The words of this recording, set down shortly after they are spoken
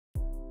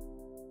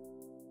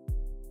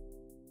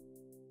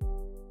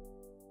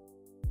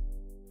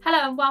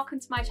Hello and welcome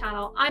to my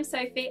channel. I'm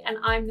Sophie and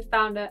I'm the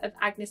founder of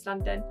Agnes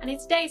LDN, and in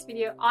today's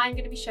video I'm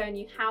going to be showing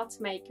you how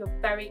to make your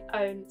very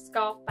own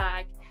scarf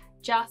bag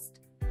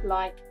just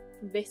like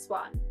this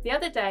one. The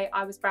other day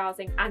I was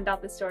browsing and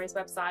other stories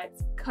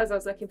websites because I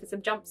was looking for some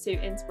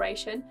jumpsuit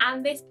inspiration,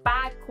 and this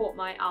bag caught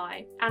my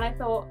eye and I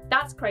thought,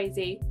 that's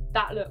crazy,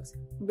 that looks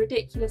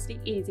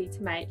ridiculously easy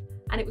to make,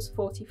 and it was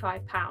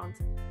 £45.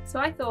 So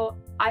I thought,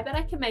 I bet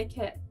I can make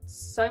it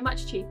so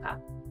much cheaper.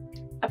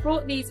 I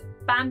brought these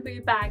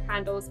bamboo bag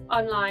handles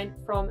online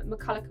from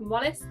McCulloch &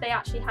 Wallace. They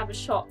actually have a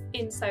shop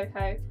in Soho,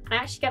 and I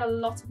actually get a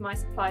lot of my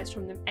supplies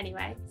from them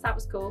anyway, so that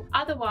was cool.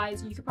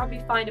 Otherwise, you could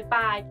probably find a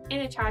bag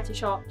in a charity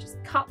shop,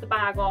 just cut the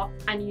bag off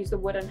and use the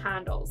wooden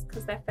handles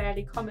because they're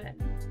fairly common.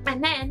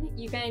 And then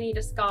you're going to need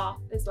a scarf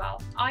as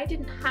well. I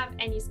didn't have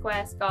any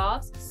square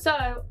scarves,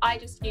 so I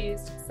just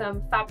used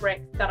some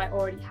fabric that I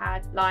already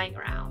had lying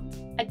around.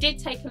 I did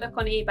take a look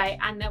on eBay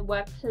and there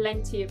were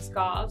plenty of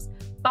scarves,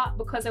 but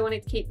because I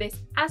wanted to keep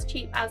this as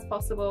cheap as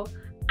possible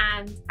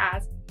and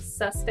as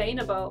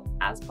sustainable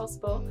as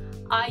possible,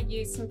 I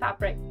used some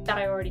fabric that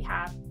I already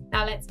have.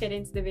 Now let's get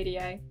into the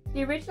video.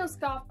 The original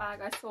scarf bag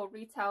I saw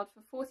retailed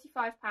for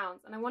 £45,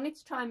 and I wanted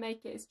to try and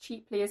make it as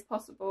cheaply as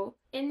possible.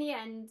 In the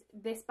end,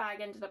 this bag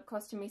ended up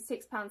costing me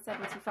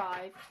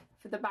 £6.75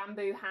 for the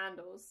bamboo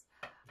handles.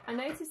 I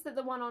noticed that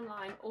the one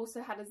online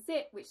also had a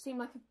zip, which seemed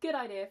like a good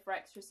idea for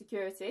extra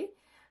security.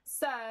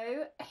 So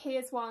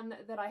here's one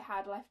that I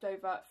had left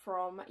over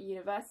from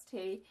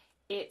university.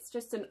 It's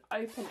just an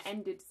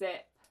open-ended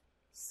zip,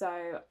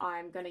 so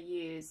I'm going to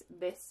use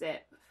this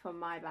zip for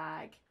my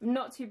bag. I'm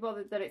not too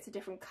bothered that it's a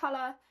different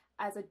colour,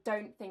 as I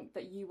don't think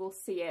that you will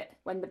see it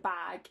when the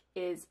bag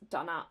is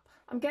done up.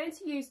 I'm going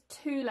to use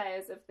 2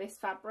 layers of this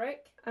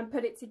fabric and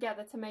put it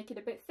together to make it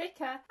a bit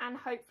thicker and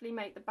hopefully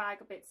make the bag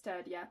a bit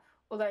sturdier.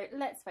 Although,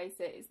 let's face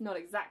it, it's not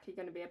exactly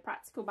going to be a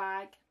practical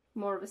bag,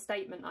 more of a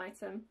statement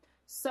item.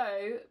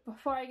 So,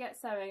 before I get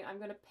sewing, I'm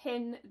going to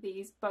pin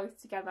these both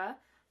together.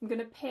 I'm going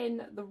to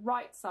pin the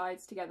right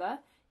sides together.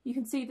 You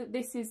can see that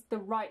this is the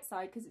right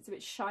side because it's a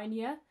bit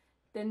shinier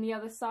than the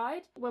other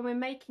side. When we're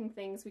making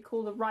things, we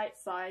call the right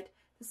side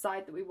the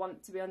side that we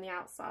want to be on the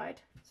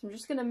outside. So I'm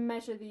just going to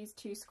measure these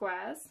 2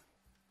 squares.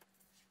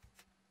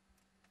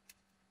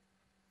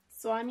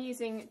 So I'm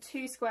using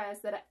 2 squares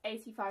that are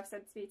 85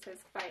 centimetres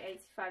by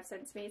 85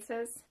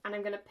 centimetres, and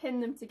I'm going to pin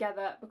them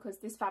together because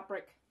this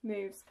fabric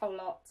moves a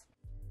lot.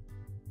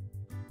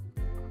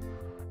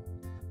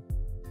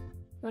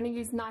 You want to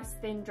use nice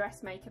thin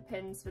dressmaker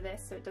pins for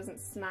this so it doesn't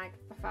snag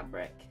the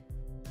fabric.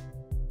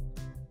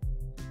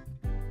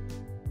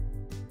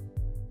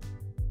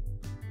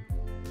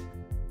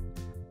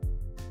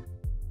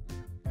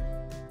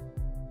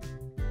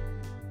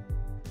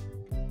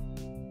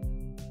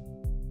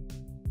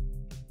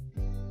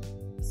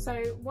 So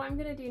what I'm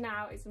going to do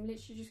now is I'm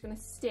literally just going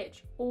to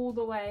stitch all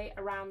the way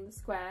around the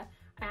square.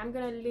 I am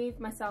going to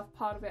leave myself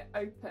part of it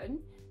open,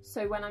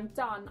 so when I'm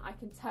done I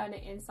can turn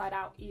it inside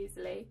out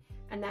easily,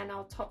 and then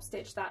I'll top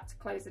stitch that to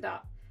close it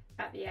up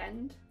at the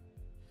end.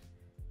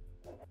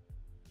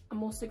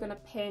 I'm also going to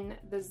pin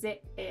the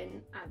zip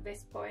in at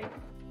this point.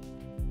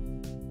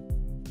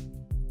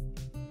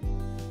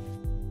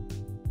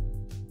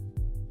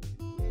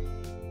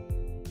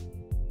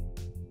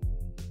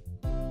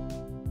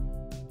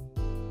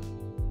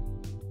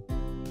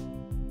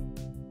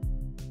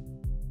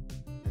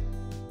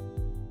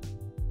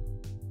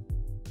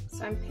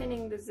 So I'm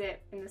pinning the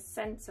zip in the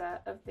centre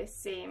of this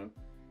seam.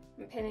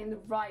 I'm pinning the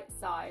right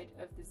side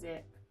of the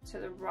zip to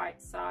the right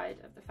side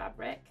of the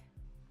fabric.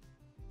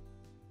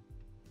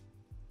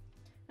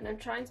 And I'm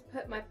trying to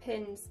put my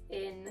pins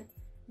in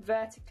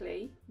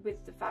vertically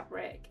with the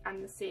fabric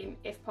and the seam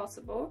if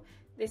possible.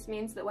 This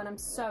means that when I'm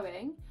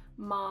sewing,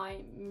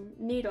 my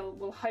needle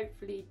will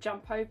hopefully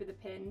jump over the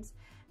pins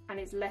and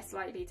is less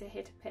likely to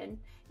hit a pin.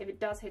 If it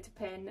does hit a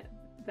pin,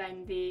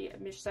 then the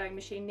sewing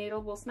machine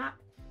needle will snap,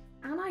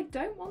 and I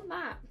don't want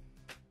that.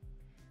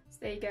 So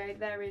there you go,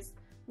 there is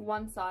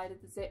one side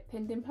of the zip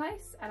pinned in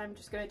place, and I'm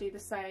just going to do the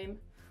same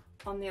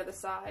on the other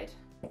side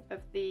of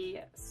the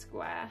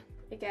square.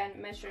 Again,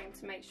 measuring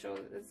to make sure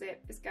that the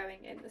zip is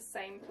going in the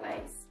same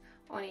place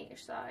on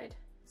each side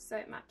so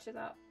it matches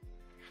up.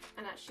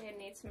 And actually I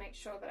need to make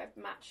sure that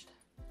I've matched,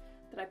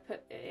 that I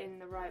put it in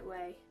the right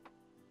way.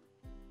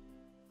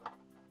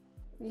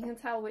 You can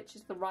tell which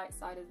is the right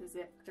side of the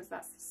zip because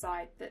that's the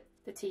side that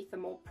the teeth are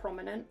more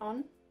prominent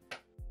on.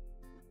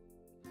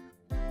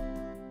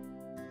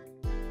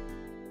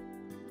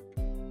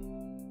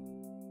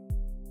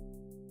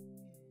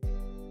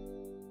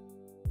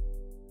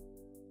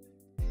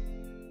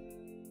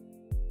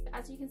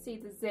 As you can see,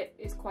 the zip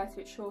is quite a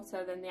bit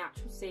shorter than the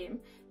actual seam.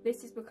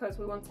 This is because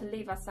we want to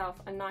leave ourselves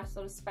a nice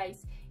sort of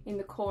space in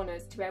the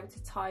corners to be able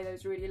to tie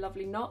those really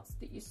lovely knots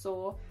that you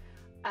saw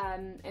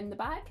in the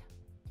bag.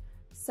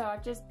 So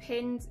I've just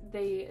pinned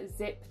the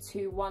zip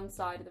to one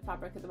side of the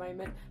fabric at the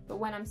moment, but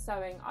when I'm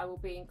sewing I will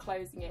be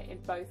enclosing it in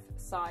both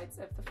sides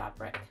of the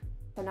fabric.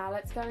 So now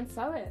let's go and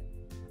sew it.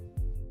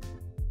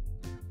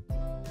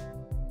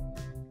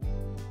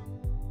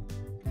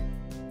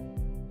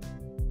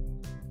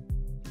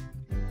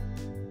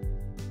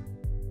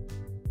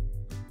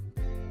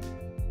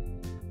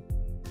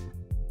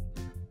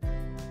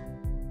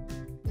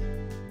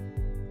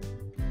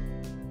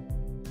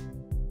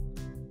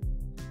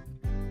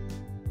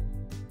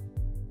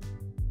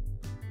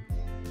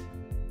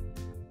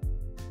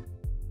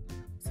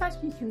 As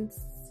you can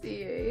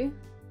see,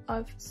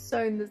 I've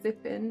sewn the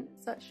zip in.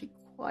 It's actually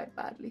quite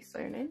badly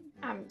sewn in.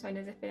 I haven't sewn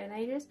a zip in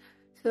ages.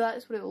 So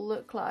that's what it will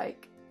look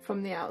like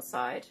from the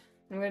outside.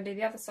 I'm going to do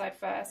the other side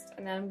first,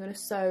 and then I'm going to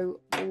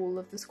sew all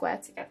of the square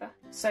together.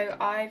 So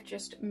I've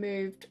just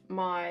moved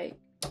my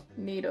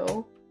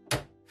needle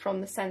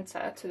from the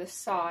center to the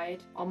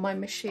side on my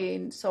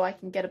machine so I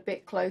can get a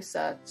bit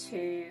closer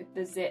to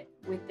the zip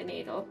with the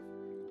needle.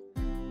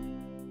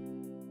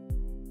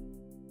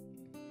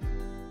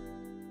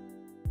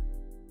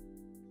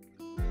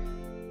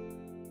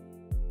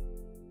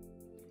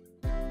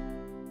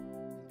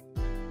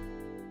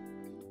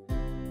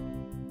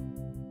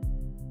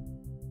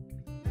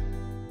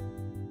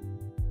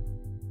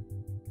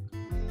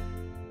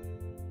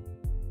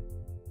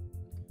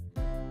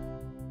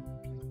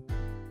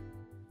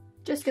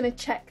 Just going to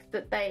check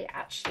that they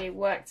actually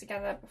work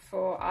together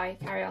before I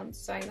carry on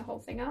sewing the whole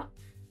thing up.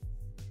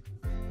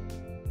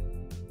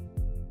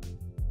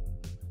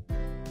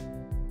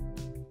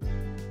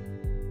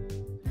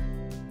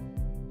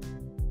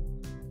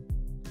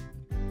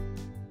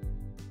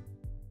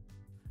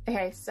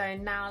 Okay, so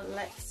now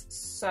let's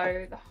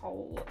sew the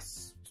whole,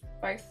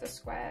 both the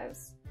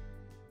squares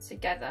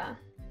together.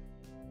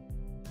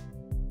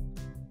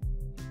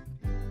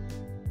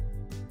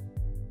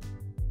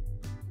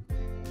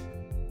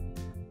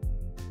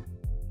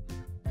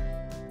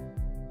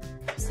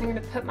 So I'm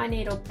going to put my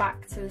needle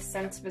back to the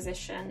centre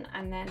position,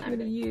 and then I'm going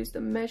to use the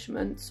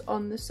measurements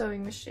on the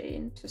sewing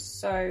machine to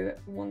sew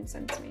 1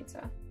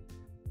 centimetre.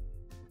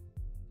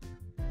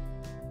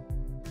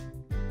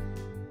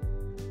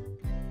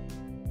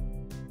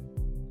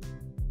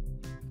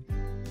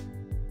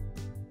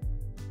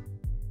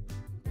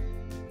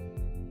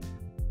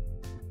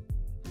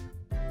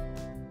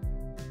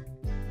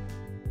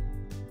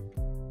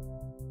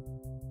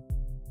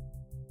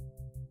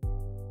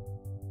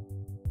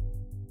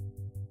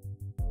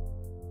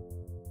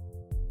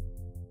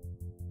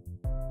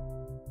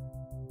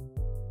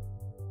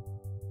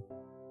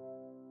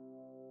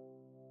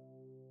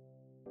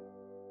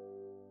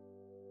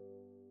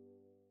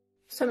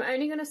 So I'm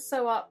only going to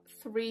sew up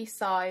 3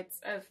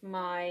 sides of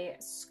my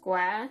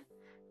square,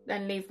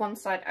 then leave one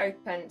side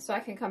open so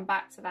I can come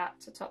back to that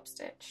to top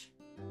stitch.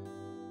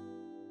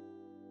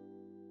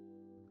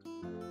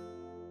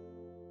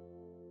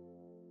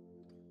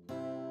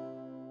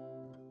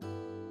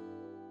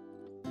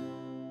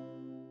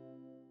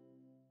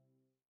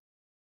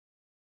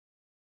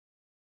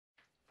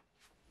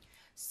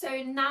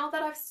 So now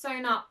that I've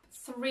sewn up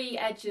 3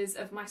 edges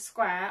of my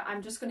square,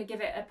 I'm just going to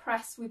give it a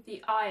press with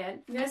the iron.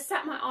 I'm going to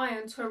set my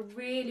iron to a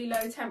really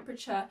low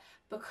temperature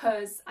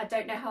because I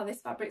don't know how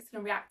this fabric's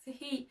going to react to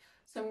heat.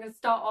 So I'm going to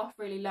start off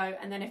really low,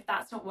 and then if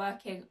that's not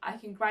working, I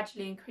can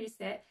gradually increase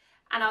it.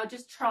 And I'll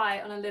just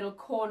try on a little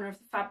corner of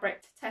the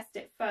fabric to test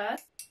it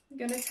first. I'm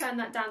going to turn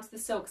that down to the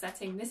silk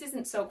setting. This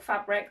isn't silk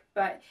fabric,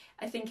 but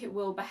I think it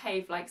will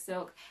behave like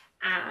silk,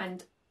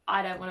 and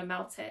I don't want to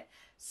melt it.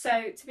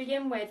 So to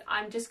begin with,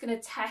 I'm just going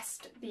to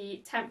test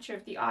the temperature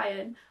of the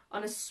iron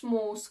on a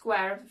small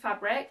square of the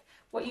fabric.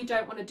 What you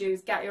don't want to do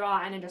is get your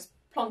iron and just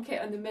plonk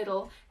it in the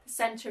middle, the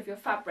centre of your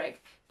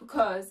fabric,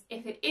 because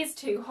if it is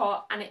too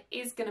hot and it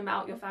is going to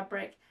melt your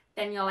fabric,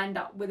 then you'll end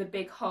up with a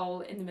big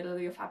hole in the middle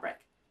of your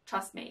fabric.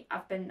 Trust me,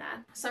 I've been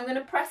there. So I'm going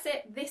to press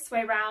it this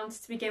way round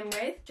to begin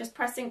with, just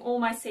pressing all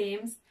my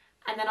seams,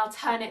 and then I'll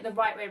turn it the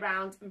right way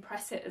round and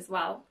press it as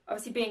well.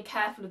 Obviously being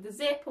careful of the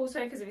zip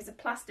also, because if it's a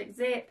plastic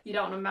zip, you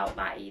don't want to melt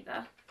that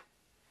either.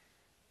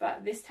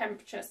 But this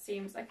temperature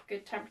seems like a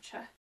good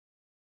temperature.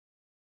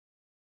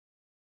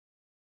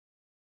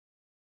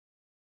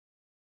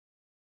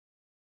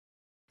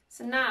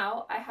 So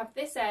now I have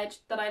this edge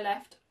that I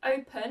left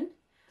open,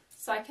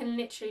 so I can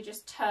literally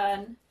just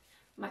turn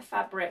my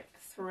fabric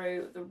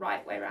through the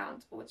right way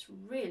round. Oh, it's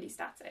really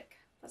static.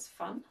 That's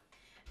fun.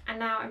 And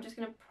now I'm just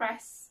going to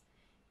press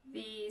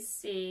these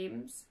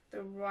seams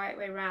the right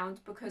way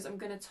round because I'm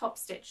going to top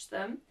stitch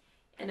them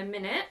in a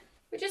minute,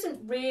 which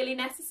isn't really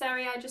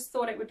necessary. I just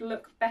thought it would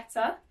look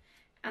better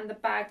and the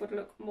bag would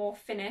look more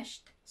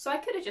finished. So I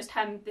could have just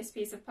hemmed this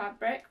piece of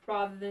fabric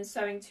rather than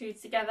sewing 2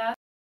 together.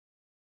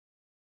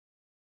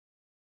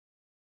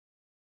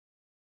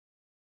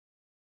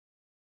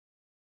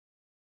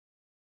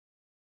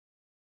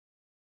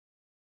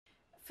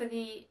 For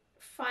the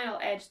final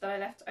edge that I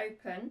left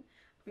open,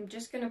 I'm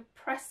just going to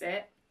press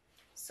it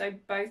so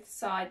both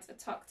sides are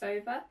tucked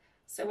over.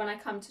 So when I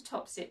come to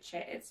top stitch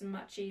it, it's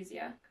much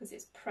easier because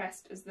it's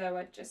pressed as though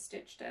I'd just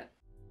stitched it.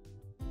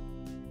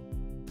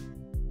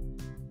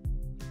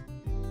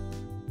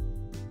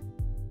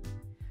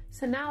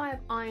 So now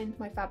I've ironed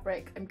my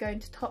fabric, I'm going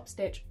to top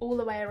stitch all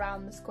the way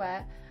around the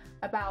square,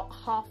 about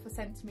 1/2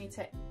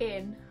 centimetre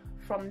in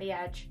from the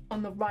edge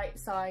on the right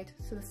side,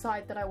 so the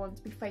side that I want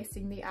to be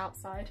facing the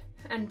outside.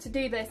 And to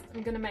do this,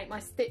 I'm going to make my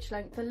stitch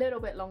length a little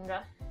bit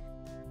longer.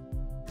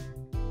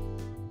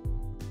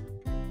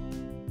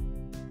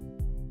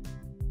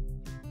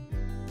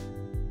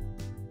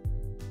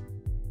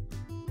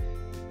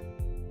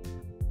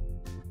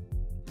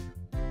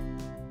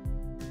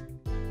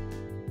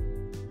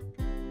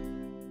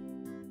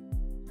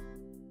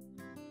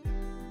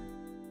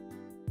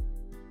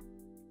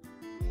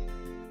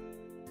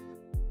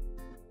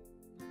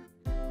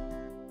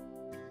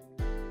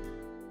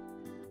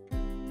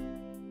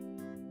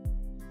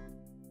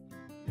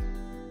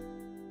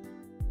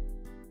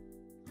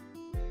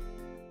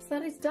 So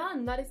that is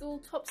done. That is all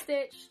top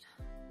stitched.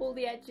 All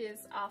the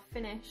edges are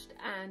finished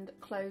and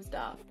closed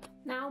up.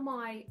 Now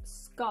my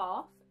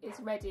scarf is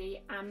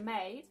ready and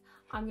made.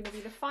 I'm going to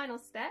do the final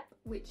step,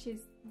 which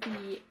is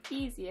the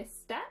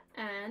easiest step,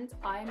 and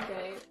I'm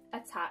going to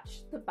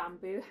attach the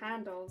bamboo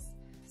handles.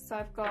 So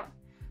I've got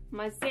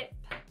my zip,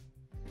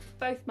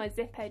 both my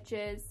zip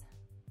edges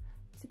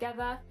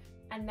together,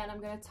 and then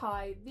I'm going to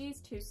tie these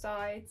two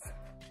sides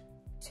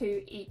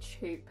to each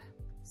hoop.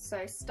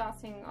 So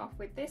starting off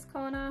with this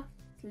corner,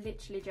 it's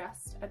literally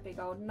just a big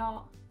old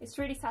knot. It's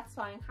really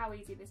satisfying how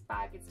easy this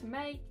bag is to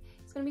make.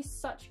 It's going to be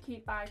such a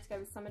cute bag to go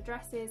with summer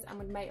dresses and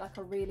would make like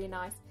a really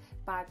nice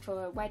bag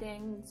for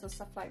weddings or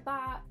stuff like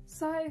that.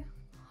 So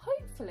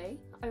hopefully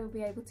I will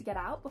be able to get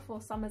out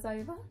before summer's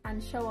over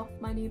and show off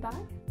my new bag.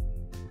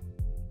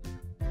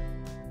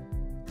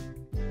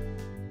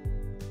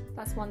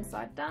 That's one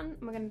side done.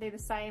 We're going to do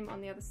the same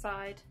on the other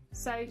side.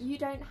 So you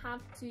don't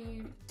have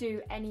to do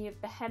any of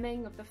the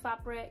hemming of the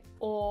fabric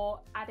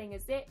or adding a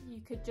zip. You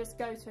could just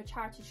go to a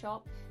charity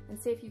shop and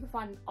see if you can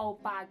find an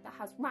old bag that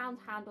has round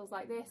handles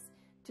like this.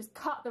 Just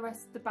cut the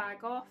rest of the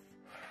bag off.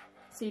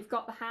 So you've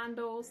got the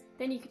handles.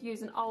 Then you could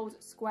use an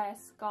old square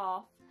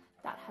scarf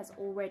that has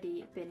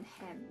already been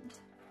hemmed.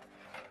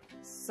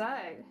 So,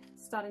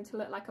 starting to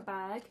look like a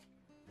bag.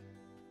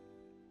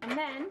 And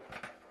then,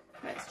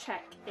 let's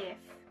check if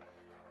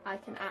I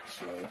can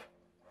actually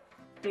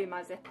do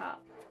my zip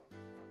up.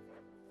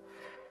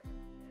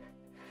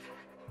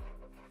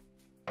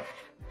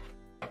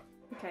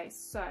 Okay,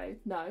 so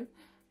no,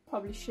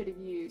 probably should have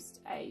used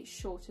a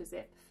shorter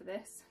zip for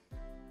this.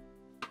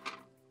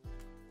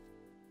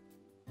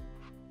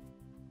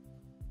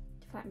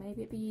 In fact,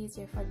 maybe it'd be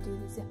easier if I do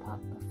the zip up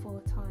before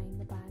tying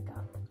the bag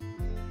up.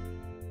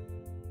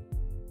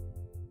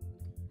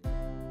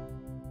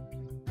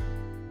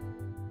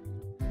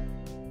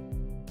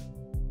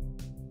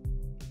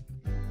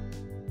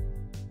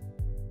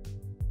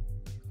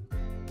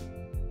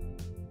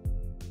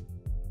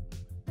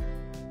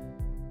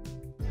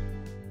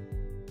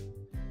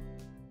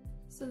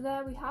 So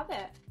there we have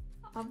it,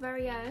 our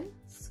very own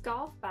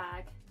scarf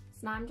bag.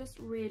 So now I'm just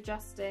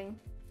readjusting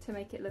to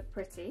make it look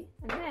pretty,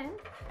 and then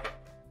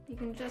you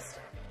can just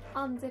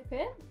unzip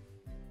it,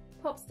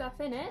 pop stuff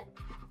in it,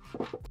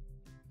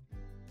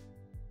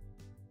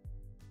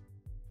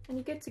 and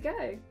you're good to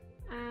go.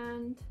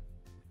 And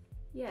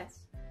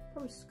yes,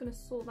 probably just going to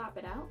sort that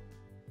bit out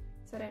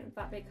so I don't have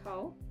that big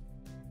hole,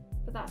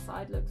 but that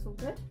side looks all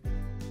good.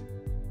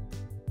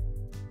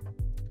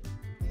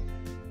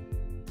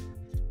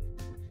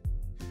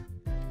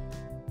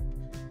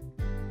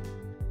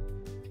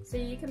 So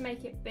you can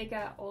make it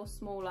bigger or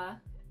smaller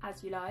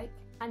as you like.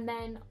 And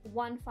then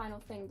one final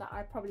thing that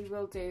I probably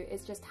will do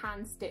is just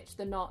hand stitch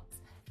the knots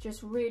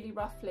just really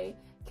roughly,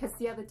 because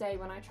the other day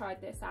when I tried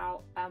this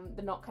out,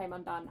 the knot came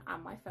undone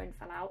and my phone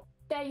fell out.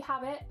 There you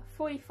have it,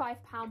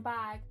 £45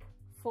 bag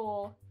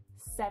for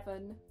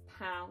 £7.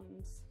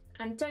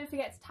 And don't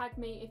forget to tag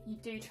me if you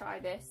do try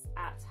this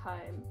at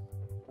home.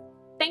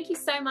 Thank you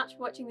so much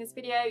for watching this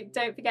video.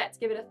 Don't forget to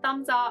give it a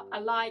thumbs up, a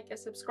like, a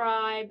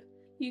subscribe.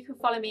 You can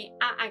follow me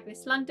at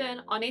Agnes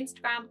London on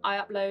Instagram. I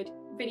upload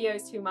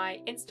videos to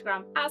my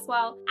Instagram as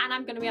well, and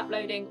I'm going to be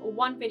uploading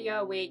one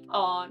video a week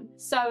on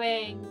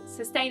sewing,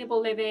 sustainable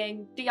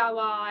living,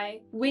 DIY,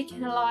 week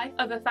in the life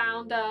of a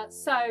founder.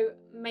 So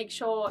make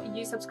sure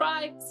you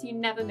subscribe so you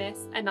never miss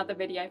another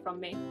video from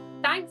me.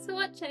 Thanks for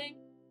watching.